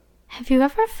Have you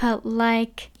ever felt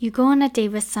like you go on a date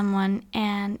with someone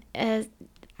and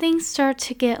things start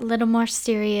to get a little more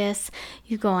serious?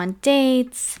 You go on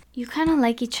dates, you kind of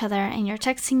like each other, and you're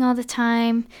texting all the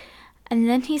time, and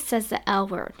then he says the L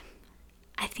word.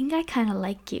 I think I kind of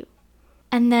like you.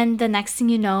 And then the next thing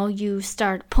you know, you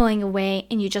start pulling away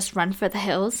and you just run for the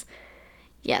hills.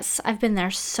 Yes, I've been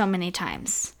there so many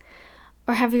times.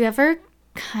 Or have you ever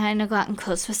kind of gotten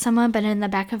close with someone, but in the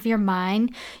back of your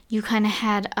mind, you kind of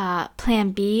had a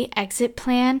plan B, exit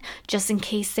plan, just in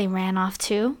case they ran off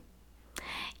too?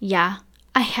 Yeah,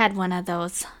 I had one of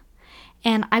those.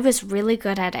 And I was really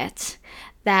good at it.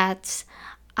 That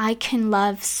I can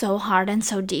love so hard and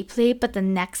so deeply, but the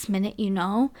next minute,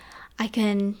 I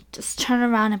can just turn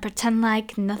around and pretend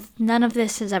like none of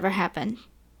this has ever happened.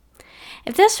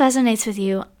 If this resonates with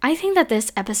you, I think that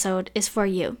this episode is for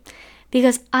you.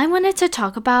 Because I wanted to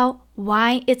talk about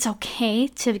why it's okay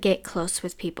to get close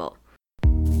with people.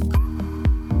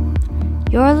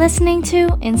 You're listening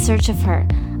to In Search of Her.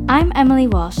 I'm Emily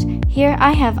Walsh. Here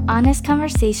I have honest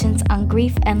conversations on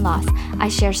grief and loss. I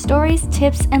share stories,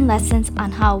 tips, and lessons on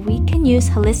how we can use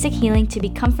holistic healing to be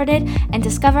comforted and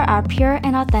discover our pure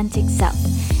and authentic self.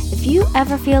 If you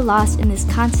ever feel lost in this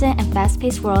constant and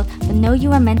fast-paced world but know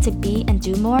you are meant to be and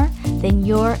do more, then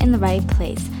you're in the right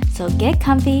place. So get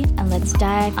comfy and let's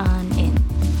dive on in.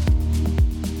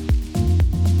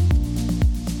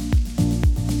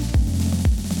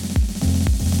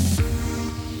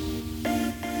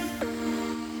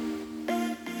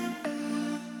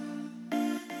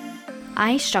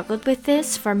 I struggled with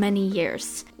this for many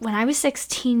years. When I was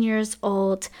 16 years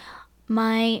old,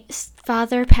 my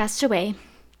father passed away,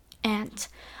 and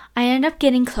I ended up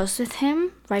getting close with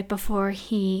him right before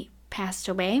he passed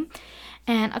away.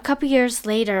 And a couple years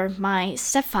later, my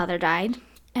stepfather died,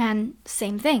 and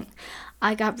same thing.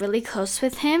 I got really close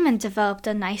with him and developed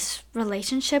a nice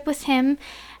relationship with him,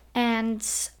 and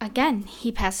again,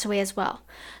 he passed away as well.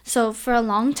 So for a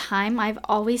long time, I've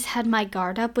always had my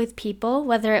guard up with people,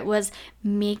 whether it was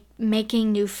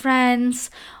making new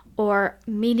friends or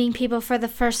meeting people for the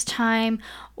first time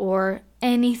or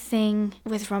anything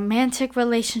with romantic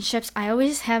relationships. I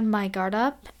always had my guard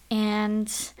up,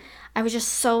 and I was just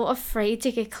so afraid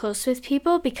to get close with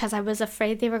people because I was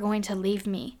afraid they were going to leave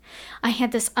me. I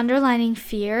had this underlying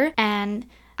fear, and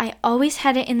I always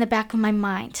had it in the back of my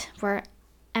mind where,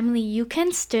 Emily, you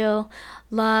can still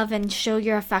love and show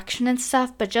your affection and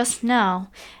stuff, but just know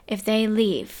if they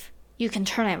leave, you can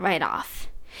turn it right off.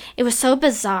 It was so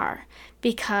bizarre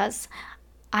because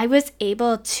I was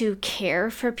able to care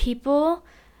for people,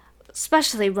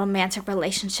 especially romantic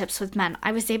relationships with men.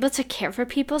 I was able to care for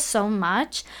people so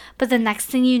much, but the next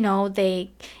thing you know,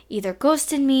 they either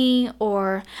ghosted me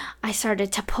or I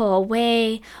started to pull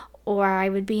away, or I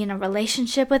would be in a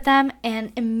relationship with them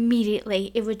and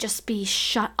immediately it would just be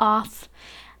shut off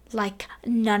like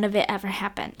none of it ever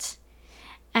happened.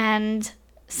 And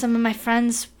some of my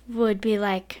friends would be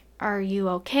like, "Are you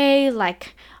okay?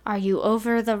 Like, are you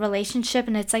over the relationship?"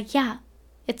 And it's like, yeah,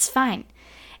 it's fine.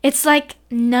 It's like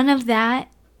none of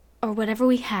that or whatever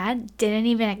we had didn't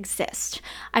even exist.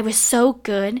 I was so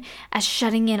good at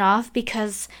shutting it off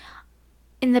because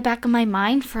in the back of my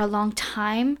mind for a long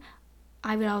time,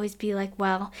 I would always be like,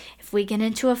 well, if we get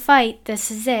into a fight,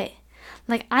 this is it.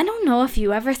 Like, I don't know if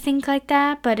you ever think like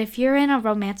that, but if you're in a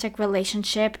romantic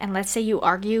relationship and let's say you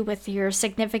argue with your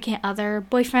significant other,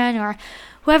 boyfriend, or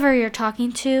whoever you're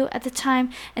talking to at the time,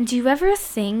 and do you ever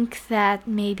think that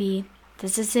maybe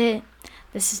this is it?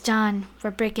 This is done.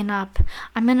 We're breaking up.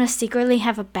 I'm going to secretly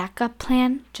have a backup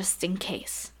plan just in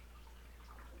case.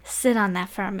 Sit on that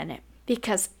for a minute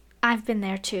because I've been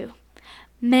there too.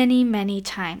 Many, many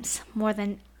times, more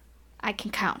than I can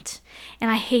count.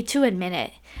 And I hate to admit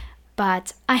it,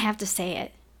 but I have to say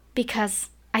it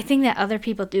because I think that other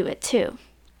people do it too.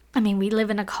 I mean, we live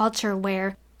in a culture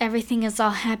where everything is all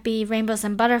happy, rainbows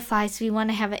and butterflies. We want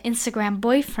to have an Instagram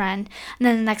boyfriend, and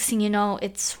then the next thing you know,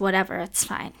 it's whatever, it's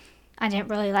fine. I didn't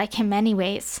really like him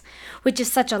anyways, which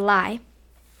is such a lie.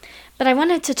 But I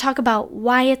wanted to talk about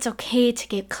why it's okay to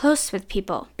get close with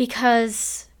people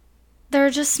because there are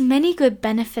just many good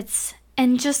benefits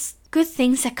and just good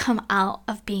things that come out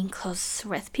of being close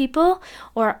with people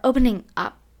or opening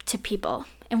up to people,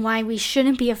 and why we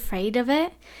shouldn't be afraid of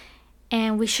it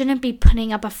and we shouldn't be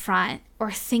putting up a front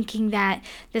or thinking that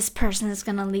this person is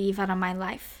going to leave out of my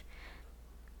life.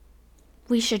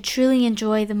 We should truly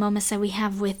enjoy the moments that we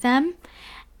have with them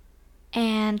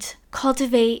and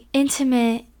cultivate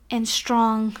intimate and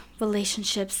strong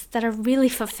relationships that are really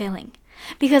fulfilling,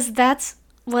 because that's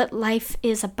what life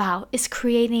is about, is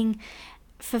creating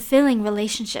fulfilling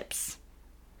relationships.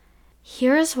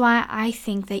 Here is why I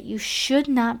think that you should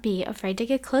not be afraid to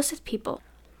get close with people.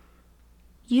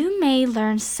 You may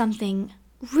learn something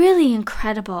really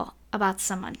incredible about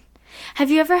someone.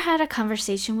 Have you ever had a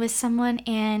conversation with someone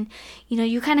and,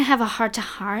 you kind of have a heart to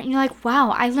heart and you're like,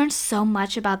 wow, I learned so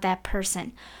much about that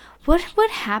person. What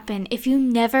would happen if you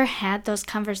never had those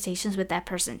conversations with that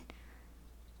person?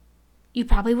 You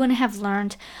probably wouldn't have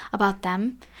learned about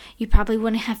them. You probably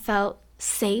wouldn't have felt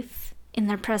safe in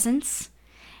their presence.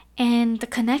 And the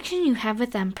connection you have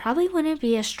with them probably wouldn't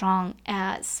be as strong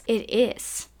as it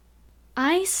is.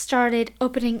 I started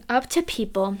opening up to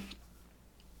people,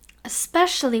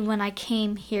 especially when I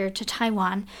came here to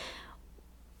Taiwan.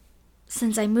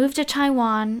 Since I moved to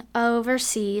Taiwan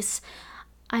overseas,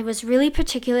 I was really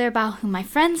particular about who my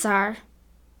friends are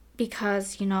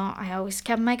because, I always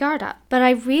kept my guard up. But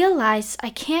I realized I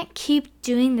can't keep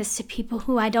doing this to people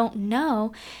who I don't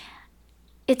know.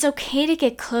 It's okay to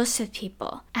get close with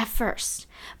people at first.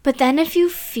 But then if you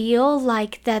feel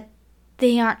like that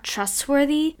they aren't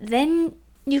trustworthy, then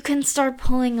you can start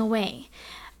pulling away.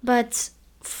 But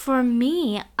for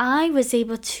me, I was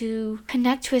able to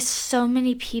connect with so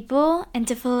many people and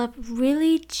develop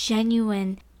really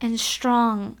genuine and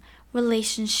strong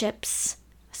relationships,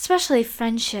 especially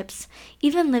friendships,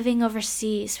 even living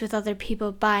overseas with other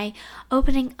people by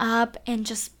opening up and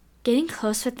just getting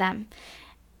close with them.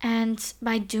 And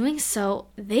by doing so,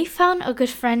 they found a good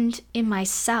friend in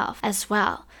myself as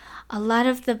well. A lot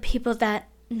of the people that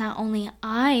not only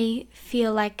I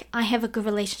feel like I have a good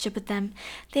relationship with them,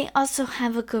 they also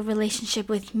have a good relationship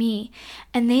with me.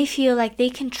 And they feel like they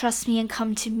can trust me and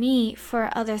come to me for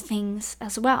other things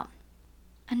as well.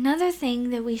 Another thing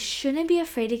that we shouldn't be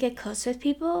afraid to get close with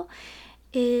people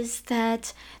is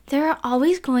that there are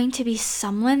always going to be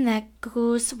someone that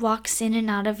walks in and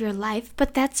out of your life,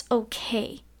 but that's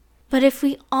okay. But if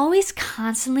we always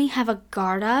constantly have a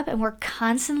guard up and we're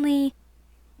constantly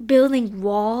building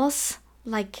walls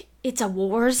like it's a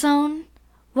war zone,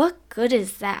 what good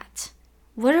is that?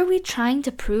 What are we trying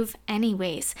to prove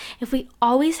anyways if we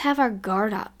always have our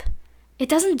guard up? It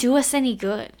doesn't do us any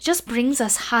good. It just brings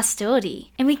us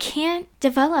hostility. And we can't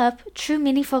develop true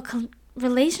meaningful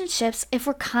relationships if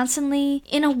we're constantly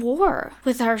in a war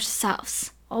with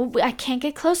ourselves. Oh, I can't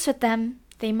get close with them.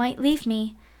 They might leave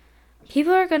me.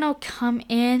 People are going to come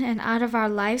in and out of our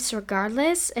lives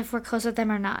regardless if we're close with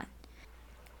them or not.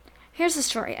 Here's a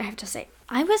story I have to say.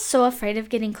 I was so afraid of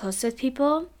getting close with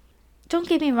people. Don't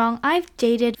get me wrong, I've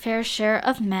dated a fair share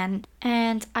of men,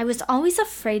 and I was always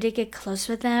afraid to get close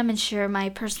with them and share my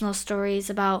personal stories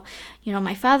about,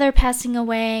 my father passing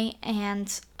away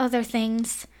and other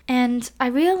things. And I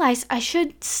realized I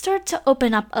should start to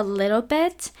open up a little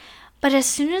bit, but as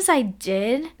soon as I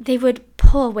did, they would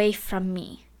pull away from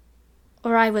me,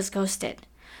 or I was ghosted.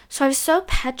 So I was so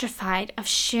petrified of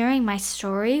sharing my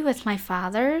story with my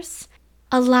fathers.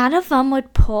 A lot of them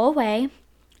would pull away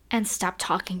and stop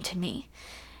talking to me.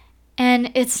 And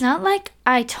it's not like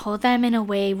I told them in a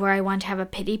way where I want to have a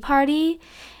pity party.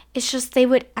 It's just they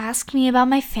would ask me about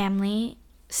my family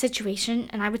situation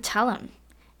and I would tell them.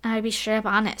 And I'd be straight up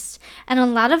honest. And a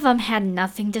lot of them had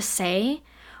nothing to say,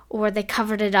 or they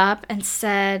covered it up and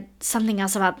said something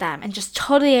else about them and just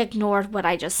totally ignored what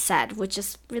I just said, which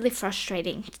is really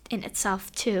frustrating in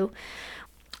itself too.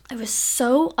 I was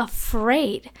so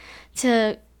afraid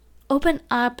to open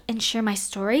up and share my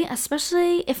story,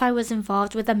 especially if I was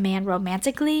involved with a man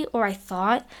romantically, or I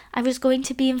thought I was going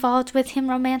to be involved with him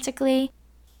romantically.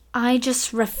 I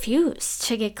just refused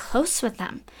to get close with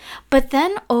them. But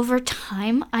then over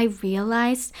time, I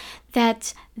realized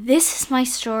that this is my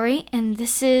story and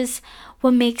this is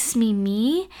what makes me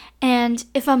me. And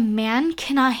if a man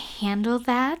cannot handle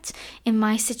that in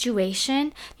my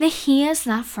situation, then he is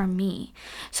not for me.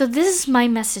 So this is my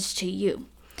message to you.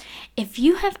 If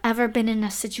you have ever been in a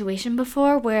situation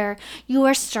before where you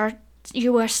are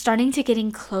starting to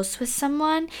getting close with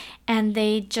someone and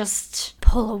they just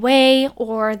pull away,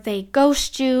 or they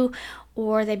ghost you,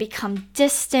 or they become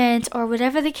distant, or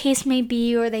whatever the case may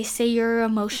be, or they say you're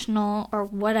emotional or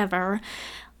whatever,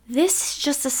 this is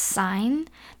just a sign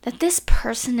that this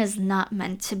person is not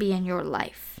meant to be in your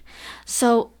life.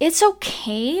 So it's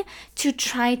okay to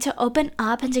try to open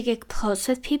up and to get close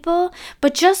with people,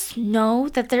 but just know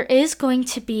that there is going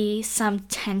to be some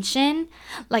tension,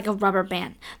 like a rubber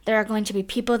band. There are going to be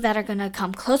people that are going to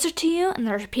come closer to you, and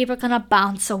there are people going to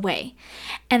bounce away.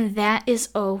 And that is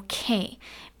okay,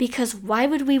 because why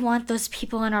would we want those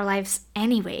people in our lives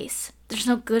anyways? There's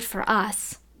no good for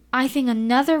us. I think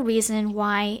another reason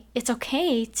why it's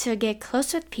okay to get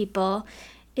close with people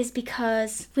is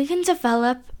because we can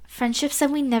develop friendships that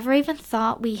we never even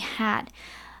thought we had.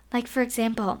 Like, for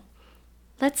example,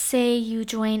 Let's say you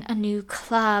join a new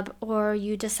club, or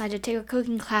you decide to take a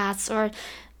cooking class, or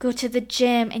go to the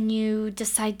gym and you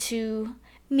decide to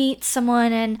meet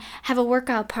someone and have a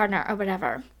workout partner or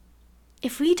whatever.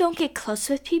 If we don't get close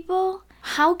with people,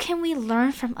 how can we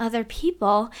learn from other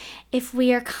people if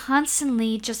we are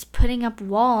constantly just putting up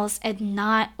walls and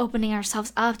not opening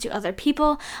ourselves up to other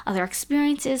people, other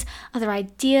experiences, other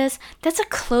ideas? That's a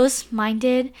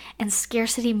closed-minded and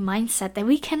scarcity mindset that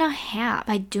we cannot have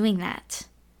by doing that.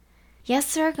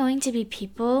 Yes, there are going to be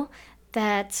people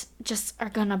that just are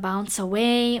gonna bounce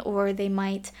away, or they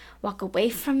might walk away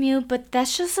from you, but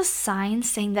that's just a sign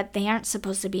saying that they aren't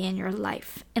supposed to be in your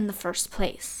life in the first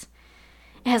place.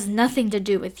 It has nothing to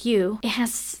do with you. It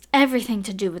has everything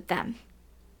to do with them.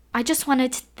 I just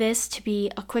wanted this to be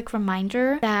a quick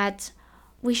reminder that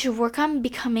we should work on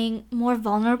becoming more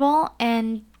vulnerable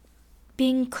and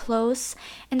being close,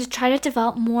 and to try to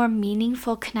develop more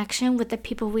meaningful connection with the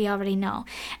people we already know.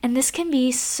 And this can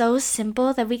be so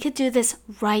simple that we could do this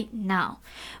right now.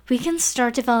 We can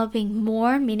start developing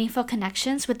more meaningful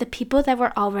connections with the people that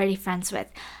we're already friends with.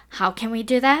 How can we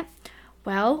do that?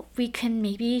 Well, we can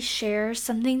maybe share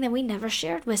something that we never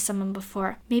shared with someone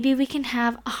before. Maybe we can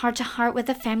have a heart-to-heart with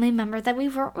a family member that we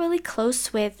weren't really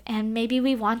close with, and maybe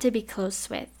we want to be close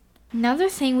with. Another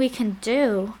thing we can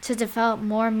do to develop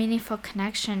more meaningful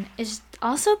connection is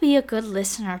also be a good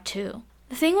listener too.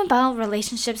 The thing about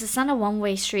relationships, it's not a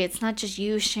one-way street. It's not just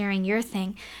you sharing your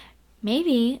thing.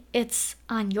 Maybe it's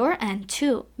on your end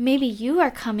too. Maybe you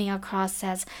are coming across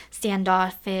as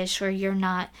standoffish, or you're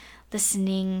not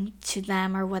listening to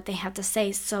them or what they have to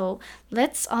say. So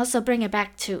let's also bring it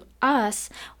back to us,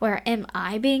 where am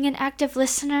I being an active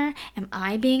listener? Am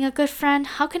I being a good friend?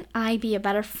 How can I be a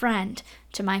better friend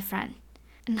to my friend?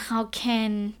 And how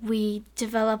can we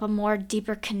develop a more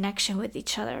deeper connection with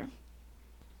each other?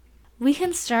 We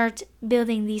can start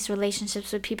building these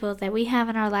relationships with people that we have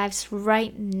in our lives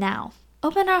right now.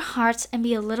 Open our hearts and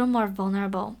be a little more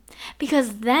vulnerable.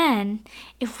 Because then,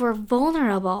 if we're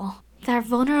vulnerable, that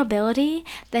vulnerability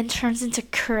then turns into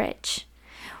courage,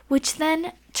 which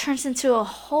then turns into a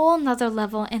whole nother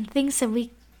level and things that we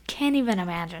can't even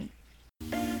imagine.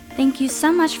 Thank you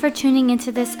so much for tuning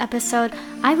into this episode.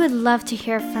 I would love to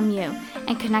hear from you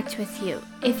and connect with you.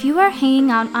 If you are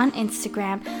hanging out on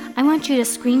Instagram, I want you to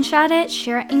screenshot it,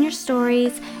 share it in your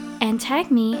stories, and tag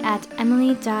me at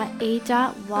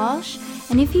emily.a.walsh.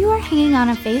 And if you are hanging out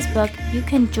on Facebook, you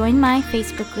can join my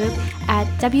Facebook group at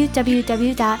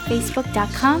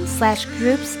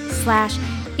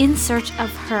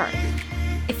www.facebook.com/groups/insearchofher.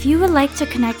 If you would like to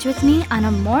connect with me on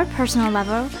a more personal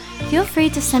level, feel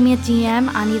free to send me a DM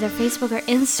on either Facebook or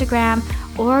Instagram,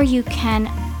 or you can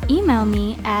email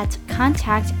me at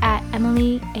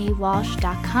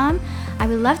contact@emilyawalsh.com. I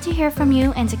would love to hear from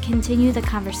you and to continue the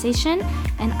conversation,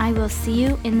 and I will see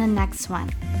you in the next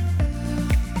one.